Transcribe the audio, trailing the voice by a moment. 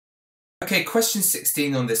Okay, question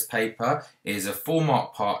 16 on this paper is a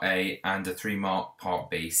 4-mark part A and a 3-mark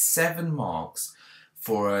part B. 7 marks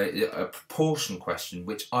for a proportion question,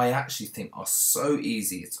 which I actually think are so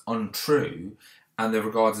easy, it's untrue, and they're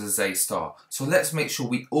regarded as A star. So let's make sure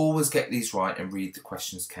we always get these right and read the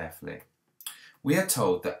questions carefully. We are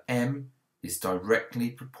told that M is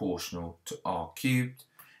directly proportional to R cubed,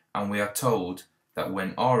 and we are told that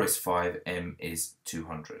when R is 5, M is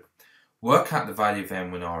 200. Work out the value of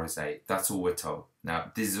M when R is 8. That's all we're told.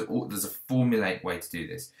 Now, there's a formulaic way to do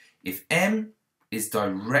this. If M is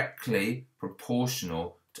directly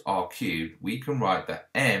proportional to R cubed, we can write that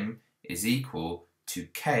M is equal to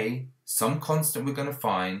K, some constant we're going to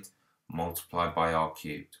find, multiplied by R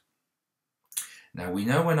cubed. Now, we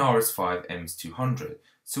know when R is 5, M is 200.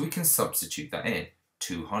 So we can substitute that in.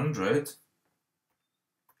 200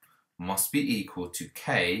 must be equal to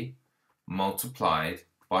K multiplied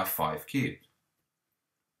by 5 cubed.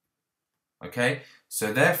 Okay,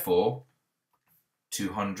 so therefore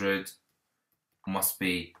 200 must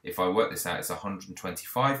be, if I work this out, it's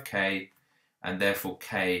 125k, and therefore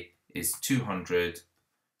k is 200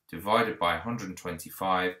 divided by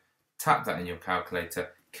 125. Tap that in your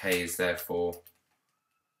calculator. K is therefore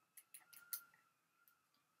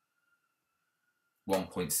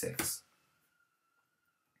 1.6.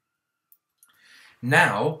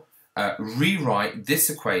 Now rewrite this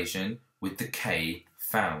equation with the k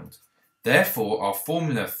found. Therefore, our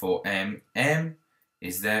formula for M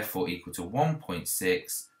is therefore equal to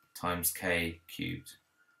 1.6 times k cubed.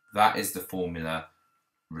 That is the formula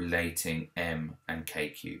relating M and k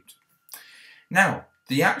cubed. Now,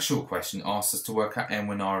 the actual question asks us to work out M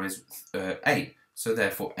when R is 8. So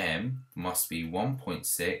therefore, M must be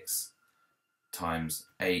 1.6 times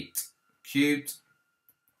 8 cubed.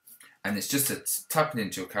 And it's just a tap it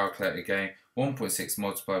into your calculator again. 1.6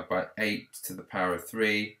 multiplied by 8 to the power of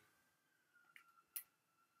 3.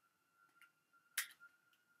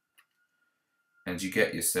 And you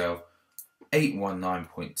get yourself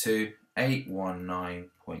 819.2.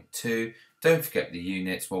 819.2. Don't forget the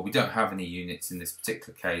units. Well, we don't have any units in this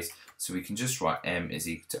particular case, so we can just write M is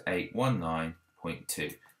equal to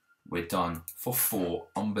 819.2. We're done for 4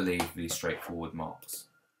 unbelievably straightforward marks.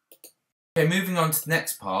 Okay, moving on to the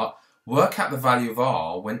next part. Work out the value of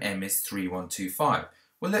R when M is 3125.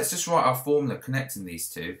 Well, let's just write our formula connecting these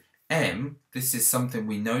two. M, this is something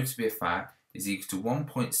we know to be a fact, is equal to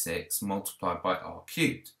 1.6 multiplied by R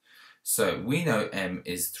cubed. So we know M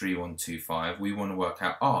is 3125. We want to work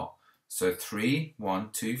out R. So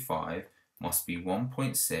 3125 must be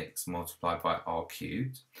 1.6 multiplied by R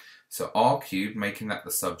cubed. So R cubed, making that the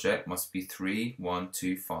subject, must be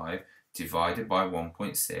 3125 divided by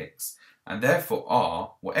 1.6. And therefore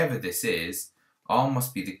R, whatever this is, R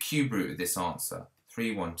must be the cube root of this answer,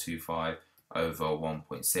 3125 over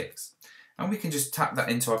 1.6. And we can just tap that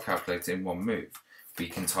into our calculator in one move. We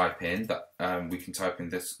can type in that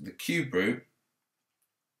the cube root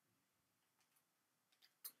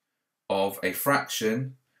of a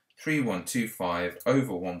fraction 3125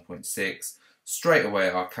 over 1.6. Straight away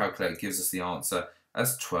our calculator gives us the answer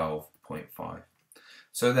as 12.5.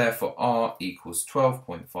 So therefore R equals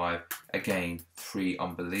 12.5. Again, 3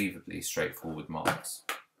 unbelievably straightforward marks.